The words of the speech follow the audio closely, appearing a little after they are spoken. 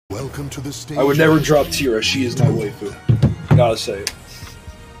Welcome to the stage. I would never drop Tira. She is my waifu. Gotta say it.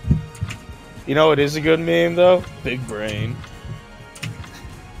 You know what is a good meme though? Big Brain.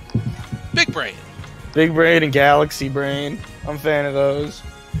 Big Brain. Big Brain and Galaxy Brain. I'm a fan of those.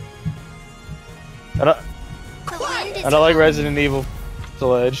 And I like Resident Evil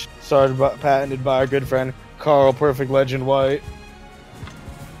Village. Patented by our good friend Carl Perfect Legend White.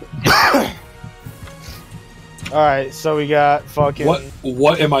 Alright, so we got fucking...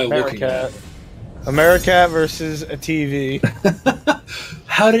 What am I looking at? Americat versus a TV.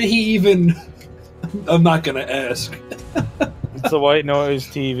 How did he even... I'm not gonna ask. It's a white noise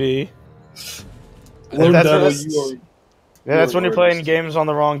TV. Lord That's Devil, what- you are... Yeah, that's when you're playing games on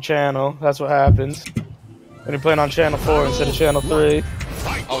the wrong channel. That's what happens. When you're playing on channel 4 instead of channel 3.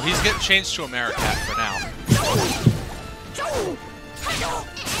 Oh, he's getting changed to Americat for now.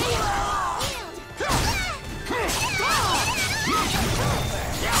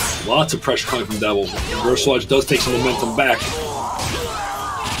 Lots of pressure coming from Devil. Reversal Edge does take some momentum back.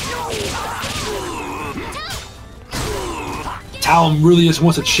 Talim really just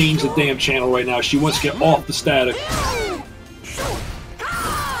wants to change the damn channel right now. She wants to get off the static.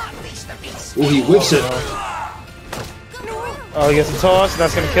 Oh, he whips it. Oh, he gets a toss, and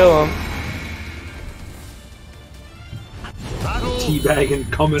that's gonna kill him.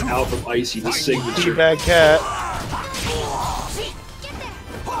 Teabagging coming out from Icy, the signature. Teabag cat.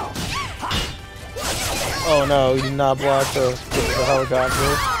 Oh no, he did not block the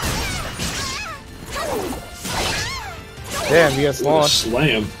helicopter. Damn, he gets launched.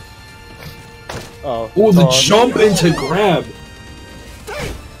 Slam. Oh, The jump into grab.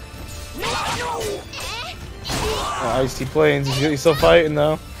 Oh, Icy Plains, he's still fighting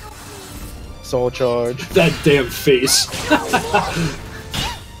though. Soul charge. That damn face.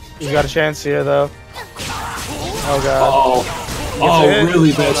 He's got a chance here though. Oh god. Oh, hit.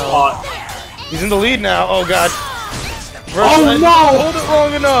 really bad spot. He's in the lead now. Oh god. Oh no! Hold it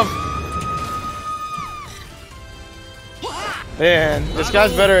long enough. Man, this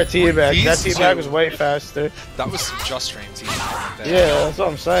guy's better at teabag. That teabag was way faster. That was some just frame teabag. Right there. Yeah, that's what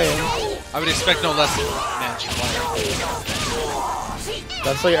I'm saying. I would expect no less than Mansion player.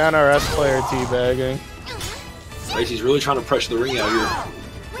 That's like NRS player teabagging. Icy's really trying to pressure the ring out here.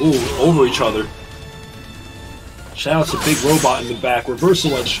 Ooh, over each other. Shout out to Big Robot in the back.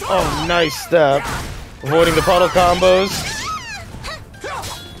 Reversal Edge. Oh, nice step. Avoiding the puddle combos.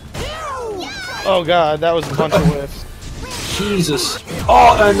 Oh god, that was a bunch of whiffs. Jesus.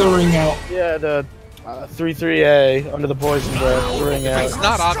 Oh, and the ring out. Yeah, the 3-3A under the poison breath. The ring out. It's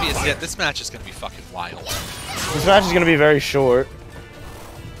not obvious yet. This match is going to be fucking wild. This match is going to be very short.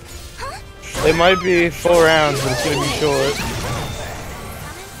 It might be 4 rounds, but it's going to be short.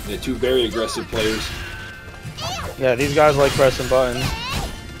 They're two very aggressive players. Yeah, these guys like pressing buttons.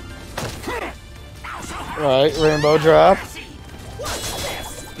 Right, rainbow drop.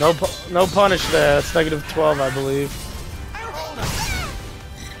 No punish there. It's -12, I believe.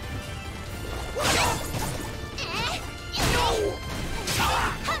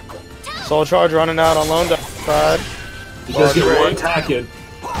 Soul charge running out on lone side. He does get one attack in.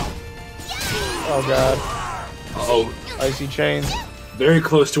 Oh god. Uh-oh. Icychains. Very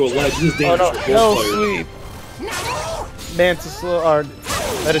close to a ledge. This is Oh dangerous no, for hell both players. sweep. Mantis low, or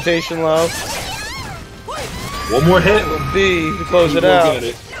meditation low. One more hit. B to close it out.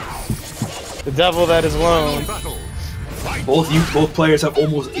 The devil that is lone. Both players have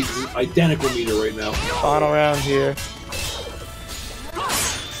almost identical meter right now. Final round here.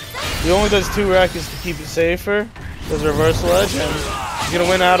 He only does 2 rackets to keep it safer. Does reversal edge, and he's gonna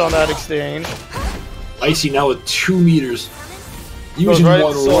win out on that exchange. Icy now with 2 meters. He goes Using right,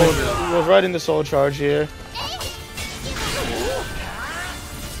 one soul, right now. he goes right into soul charge here.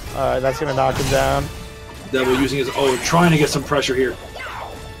 Alright, that's gonna knock him down. Devil using his own, trying to get some pressure here.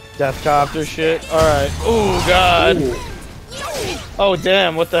 Death copter shit. Alright. Ooh, god. Ooh. Oh,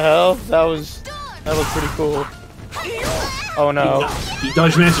 damn, what the hell? That looked pretty cool. Oh no. He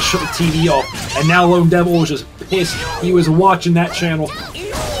does manage to shut the TV off, and now Lone Devil was just pissed. He was watching that channel.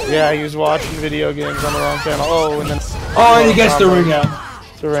 Yeah, he was watching video games on the wrong channel. Oh, and then... Oh, and he gets the ring out.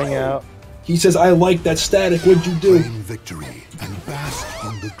 The ring out. He says, I like that static. What'd you do? Claim victory and bask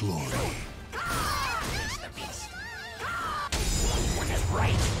in the glory.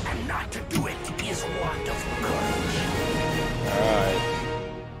 Alright.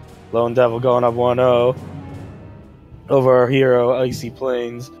 Lone Devil going up 1-0. Over our hero, Icy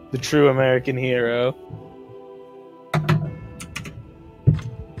Plains. The true American hero.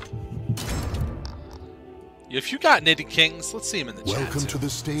 If you got Nitty Kings, let's see him in the chat. Welcome to the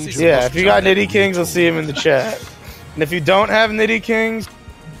stage. Yeah, if you got Nitty Kings, let's see him in the chat. And if you don't have Nitty Kings,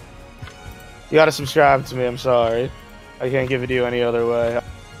 You gotta subscribe to me, I'm sorry. I can't give it to you any other way.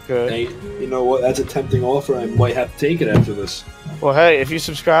 Good. Hey, you know what? That's a tempting offer. I might have to take it after this. Well, hey, if you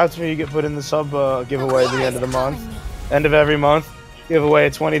subscribe to me, you get put in the sub giveaway at the end of the month. End of every month, give away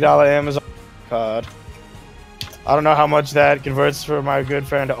a $20 Amazon card. I don't know how much that converts for my good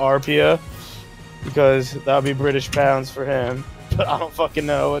friend Arpia, because that would be British pounds for him. But I don't fucking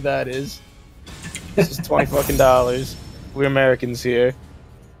know what that is. This is $20 fucking dollars. We're Americans here.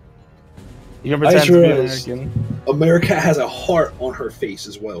 You can pretend to be American. America has a heart on her face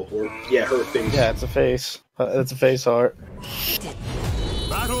as well. Or, yeah, her face. Yeah, it's a face. It's a face heart.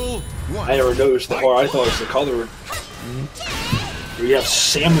 Battle 1. I never noticed the heart. I thought it was the color. We have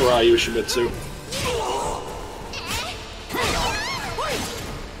Samurai Yoshimitsu.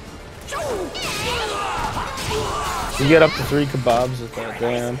 You get up to 3 kebabs with that,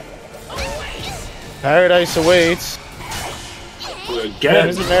 damn. Paradise awaits. Again. Yeah,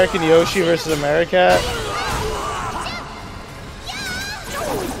 there's American Yoshi versus Americat.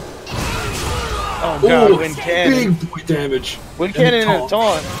 Oh god, Wind Cannon. Big boy damage. Wind Cannon and a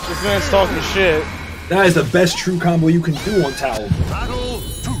taunt. This man's talking shit. That is the best true combo you can do on Talim. Battle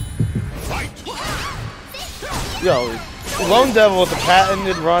 2. Fight. Yo, Lone Devil with the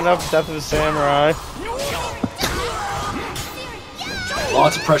patented run-up Death of the Samurai.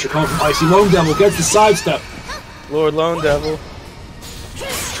 Lots of pressure coming from Icy. Lone Devil gets the sidestep. Lord Lone Devil.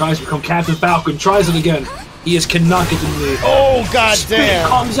 Tries to become Captain Falcon. Tries it again. He just cannot get the lead. Oh god Spit damn.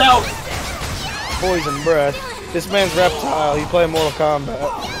 comes out. Poison breath. This man's reptile. He playing Mortal Kombat.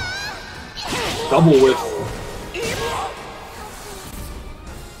 Double whiff.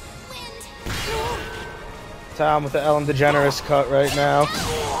 Tom with the Ellen DeGeneres cut right now.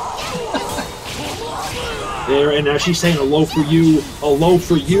 There, and now she's saying a low for you. A low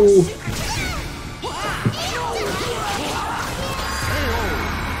for you.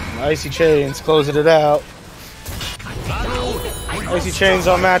 Icychains closing it out.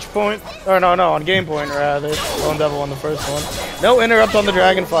 Icychains on match point. Or no, on game point rather. Lone Devil on the first one. No interrupt on the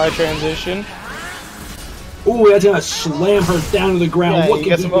Dragonfly transition. Ooh, that's gonna slam her down to the ground. Yeah, What he can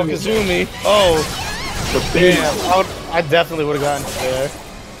gets he him do? Okazumi. Oh, The big. damn. I definitely would have gotten it there.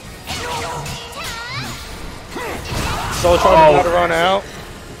 Soul Charger got to run out.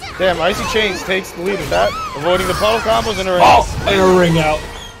 Damn, Icychains takes the lead with that. Avoiding the puddle combos in a ring. Oh, and a ring out.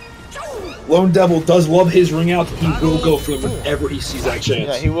 Lone Devil does love his ring out. He will go for them whenever he sees that chance.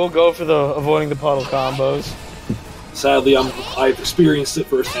 Yeah, he will go for the avoiding the puddle combos. Sadly, I've experienced it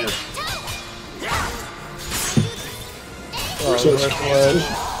firsthand.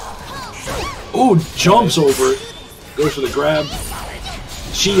 Ooh, jumps over it. Goes for the grab.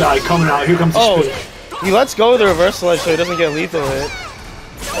 Chi coming out. Here comes the spin. He lets go of the reversal edge so he doesn't get lethal hit.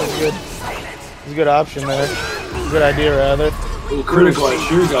 That's good. That's a good option there. Good idea, rather. Ooh, critical edge.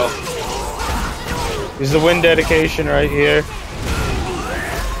 Here we go. This is the win dedication right here.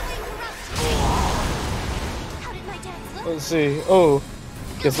 Let's see. Oh,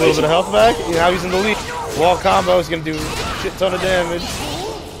 gets a little bit of health back. Now he's in the lead. Wall combo is gonna do a shit ton of damage.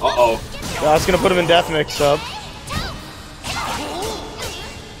 Uh-oh. That's gonna put him in death mix-up.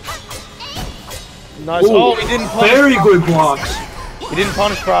 Nice. Ooh, Oh, he didn't punish. very good blocks. He didn't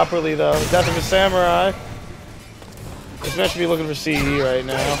punish properly though. Death of a Samurai. This man should be looking for CE right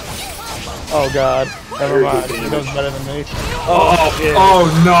now. Oh god. Never mind. He knows better than me. Oh shit.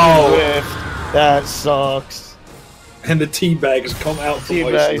 Oh no. Whiffed. That sucks. And the teabags come out from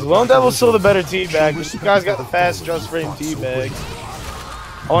Teabags. Lone Devil's still the better teabag. This guy's got the fast just frame teabags.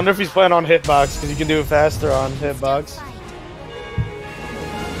 I wonder if he's playing on hitbox because you can do it faster on hitbox.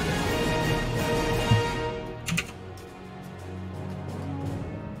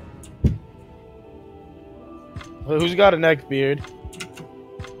 Who's got a neck beard?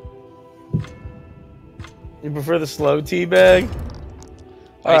 You prefer the slow teabag?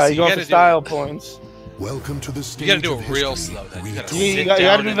 Alright, you going for style points. Welcome to the stage. You gotta do of it real history. slow then. We You gotta have- You sit gotta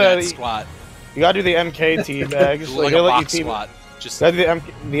down do in the- that squat. You gotta do the MK teabags. Do like a he'll let box you squat. Just gotta do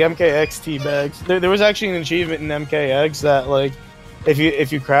the MKX teabags. There was actually an achievement in MKX that like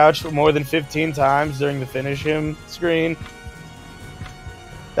if you crouch more than 15 times during the finish him screen,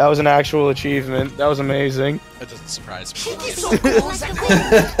 that was an actual achievement. That was amazing. that doesn't surprise me.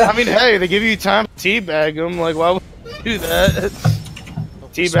 I mean, hey, they give you time to teabag them. Like, why would you do that?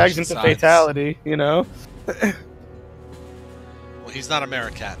 Teabags into Sides. fatality, you know? Well, he's not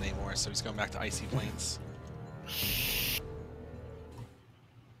Americat anymore, so he's going back to Icy Plains.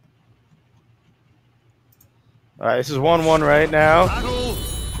 Alright, this is 1-1 right now.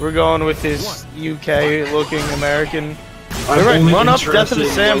 We're going with this UK-looking American. I'm Right, only run up Death of interested the in-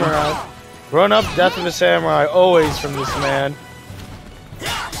 Samurai. Run up Death of the Samurai, always from this man.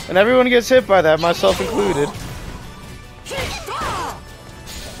 And everyone gets hit by that, myself included.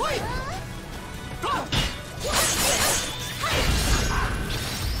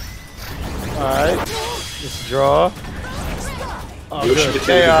 Alright. Let's draw. Oh, good.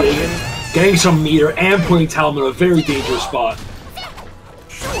 K option. Getting some meter and putting Talim in a very dangerous spot.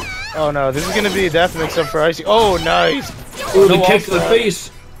 Oh no, this is gonna be a death mix up for Icy. Oh, nice! Oh, the kick to the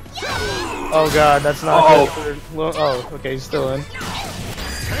face! Oh god, that's not good for... Oh, okay, he's still in.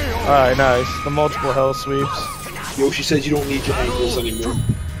 Alright, nice. The multiple hell sweeps. Yoshi says you don't need your ankles anymore.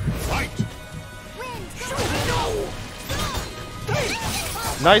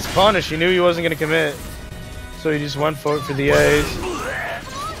 Nice punish, he knew he wasn't gonna commit. So he just went for it for the A's.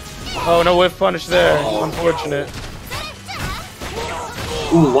 Oh, no whiff punish there. Unfortunate.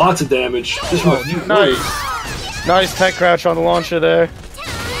 Ooh, lots of damage. This one, nice. Nice tech crouch on the launcher there.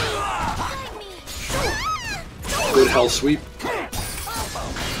 Good hell sweep.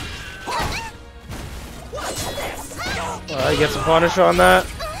 Alright, gets a punish on that.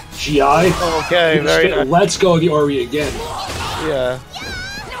 GI. Okay, very nice. Let's go the Ori again. Yeah.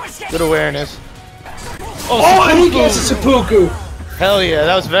 Good awareness. Oh, and he gets a seppuku! Hell yeah,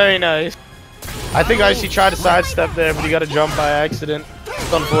 that was very nice. I think Icy tried to sidestep there, but he got a jump by accident.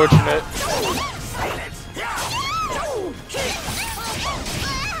 It's unfortunate.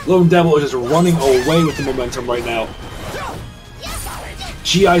 Lone Devil is just running away with the momentum right now.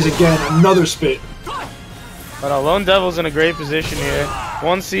 GI's again, another spit. But no, Lone Devil's in a great position here.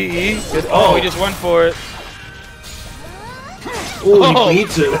 1 CE. Oh, he just went for it. Ooh, he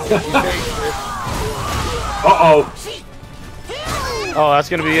beats it. Uh-oh. Oh, that's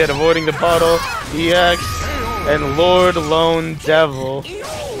gonna be it. Avoiding the puddle. EX. And Lord Lone Devil.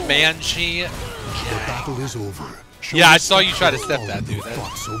 Manchi. The battle is over. Yeah, I saw you try to step that, dude.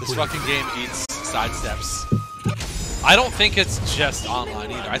 This fucking game eats sidesteps. I don't think it's just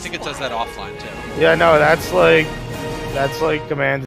online either. I think it does that offline too. Yeah, no, that's like command